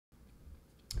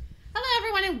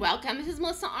everyone, and welcome. This is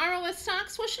Melissa Armo with Stock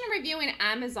Swoosh and reviewing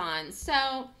Amazon.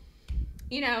 So,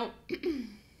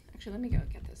 actually, let me go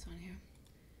get this on here.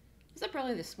 I was up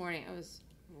early this morning. I was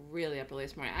really up early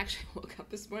this morning. I actually woke up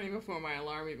this morning before my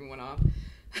alarm even went off.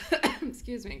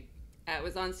 Excuse me. It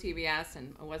was on CBS,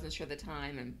 and I wasn't sure the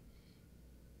time. And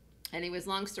anyways,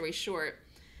 long story short,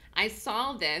 I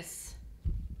saw this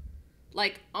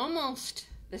like almost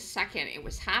the second it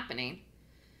was happening.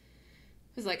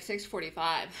 It was like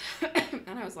 6:45,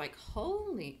 and I was like,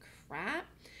 holy crap.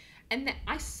 And then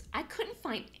I couldn't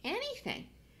find anything.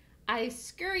 I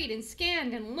scurried and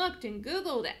scanned and looked and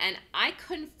Googled, and I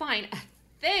couldn't find a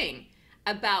thing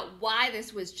about why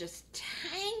this was just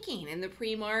tanking in the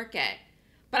pre-market.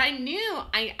 But I knew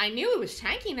it was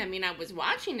tanking. I mean, I was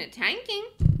watching it tanking.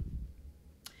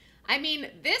 I mean,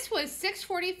 this was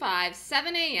 6:45,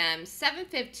 7 a.m.,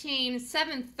 7:15,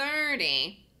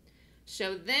 7:30.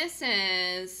 So this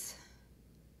is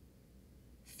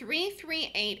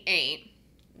 3388.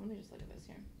 Let me just look at this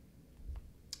here.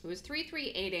 It was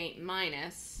 3388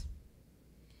 minus,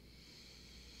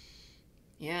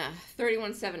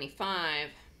 3175.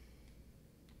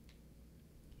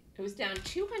 It was down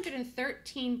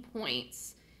 213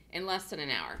 points in less than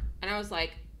an hour. And I was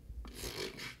like,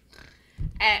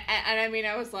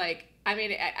 I was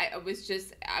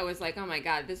like, oh my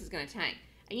God, this is going to tank.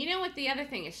 And you know what the other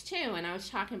thing is too, and I was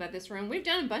talking about this room, we've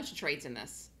done a bunch of trades in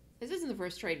this. This isn't the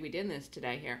first trade we did in this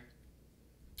today here.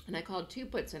 And I called 2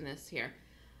 puts in this here.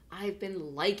 I've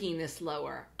been liking this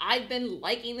lower. I've been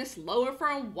liking this lower for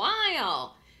a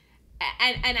while.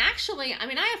 And actually, I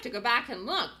mean, I have to go back and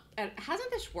look.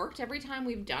 Hasn't this worked every time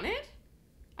we've done it?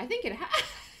 I think it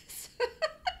has.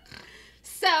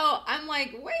 So I'm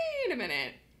like, wait a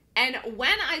minute. And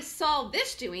when I saw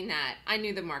this doing that, I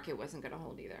knew the market wasn't going to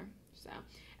hold either. So,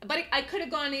 but it could have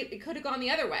gone the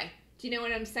other way. Do you know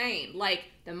what I'm saying? Like,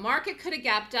 the market could have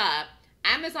gapped up,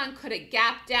 Amazon could have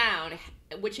gapped down,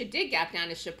 which it did gap down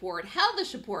to support, held the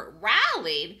support,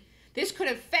 rallied. This could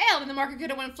have failed and the market could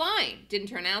have went flying. Didn't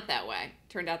turn out that way.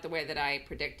 Turned out the way that I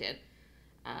predicted.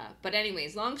 But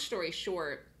anyways, long story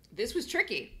short, this was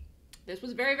tricky. This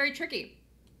was very, very tricky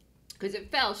because it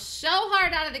fell so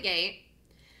hard out of the gate.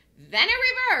 Then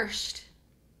it reversed.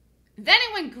 Then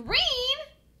it went green.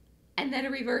 And then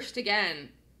it reversed again.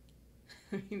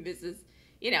 I mean, this is,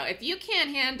 if you can't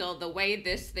handle the way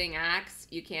this thing acts,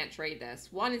 you can't trade this.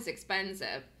 1, it's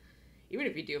expensive. Even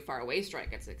if you do a far away strike,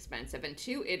 it's expensive. And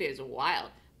 2, it is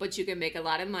wild. But you can make a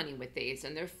lot of money with these,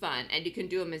 and they're fun. And you can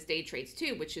do them as day trades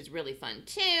too, which is really fun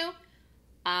too.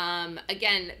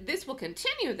 Again, this will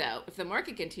continue though, if the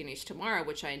market continues tomorrow,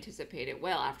 which I anticipate it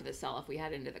will after the sell-off we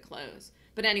had into the close.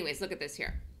 But anyways, look at this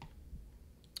here.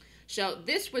 So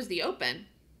this was the open.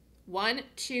 1,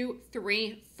 2,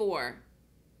 3, 4. In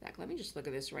fact, let me just look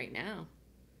at this right now.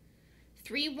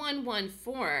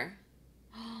 3114.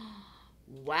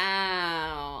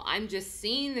 Wow. I'm just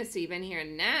seeing this even here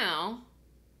now.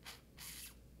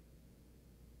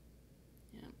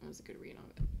 Yeah, that was a good read on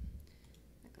it.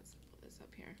 Let's pull this up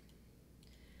here.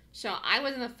 So I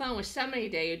was on the phone with somebody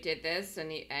today who did this,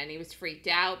 and he was freaked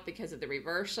out because of the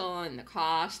reversal and the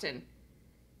cost. And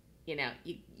you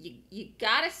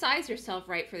got to size yourself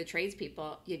right for the trades,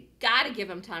 people. You got to give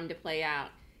them time to play out.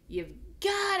 You've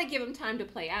got to give them time to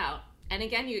play out. And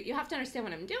again, you have to understand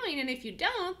what I'm doing. And if you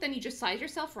don't, then you just size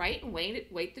yourself right and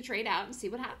wait the trade out and see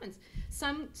what happens.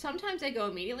 Sometimes they go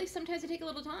immediately. Sometimes they take a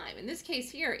little time. In this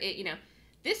case here,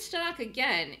 this stock,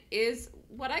 again, is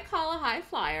what I call a high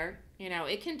flyer.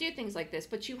 It can do things like this.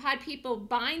 But you had people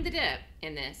buying the dip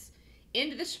in this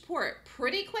into the support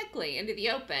pretty quickly into the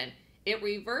open. It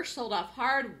reversed, sold off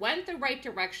hard, went the right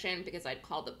direction because I'd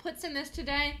called the puts in this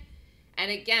today. And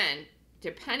again,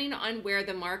 depending on where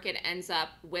the market ends up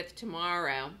with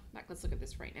tomorrow. In fact, let's look at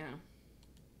this right now.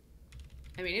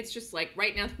 I mean, it's just like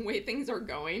right now the way things are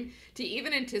going, to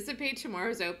even anticipate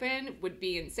tomorrow's open would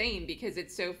be insane because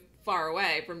it's so far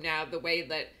away from now the way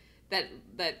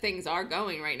that things are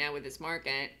going right now with this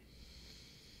market.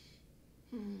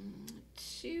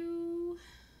 2...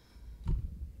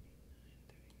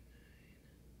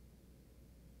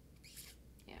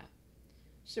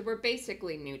 So we're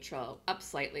basically neutral, up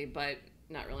slightly, but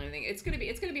not really anything. It's gonna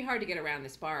be hard to get around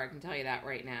this bar. I can tell you that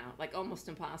right now, like almost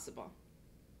impossible.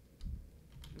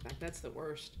 In fact, that's the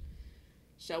worst.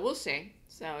 So we'll see.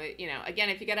 So again,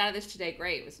 if you get out of this today,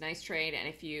 great. It was a nice trade,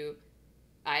 and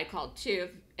I called 2.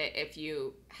 If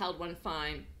you held one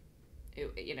fine,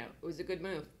 it was a good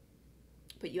move.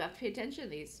 But you have to pay attention to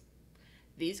these.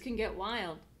 These can get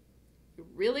wild. You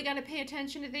really got to pay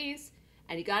attention to these,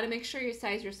 and you got to make sure you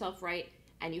size yourself right.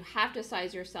 And you have to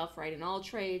size yourself right in all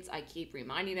trades. I keep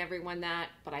reminding everyone that,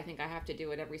 but I think I have to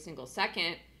do it every single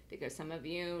second because some of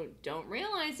you don't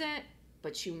realize it,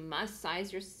 but you must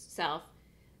size yourself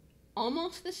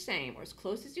almost the same or as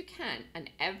close as you can on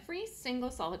every single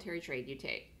solitary trade you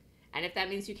take. And if that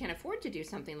means you can't afford to do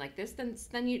something like this,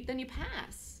 then you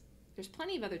pass. There's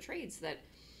plenty of other trades that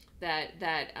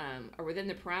are within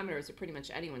the parameters of pretty much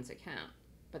anyone's account.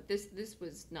 But this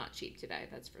was not cheap today,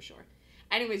 that's for sure.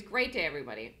 Anyways, great day,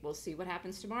 everybody. We'll see what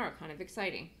happens tomorrow. Kind of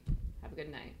exciting. Have a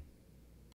good night.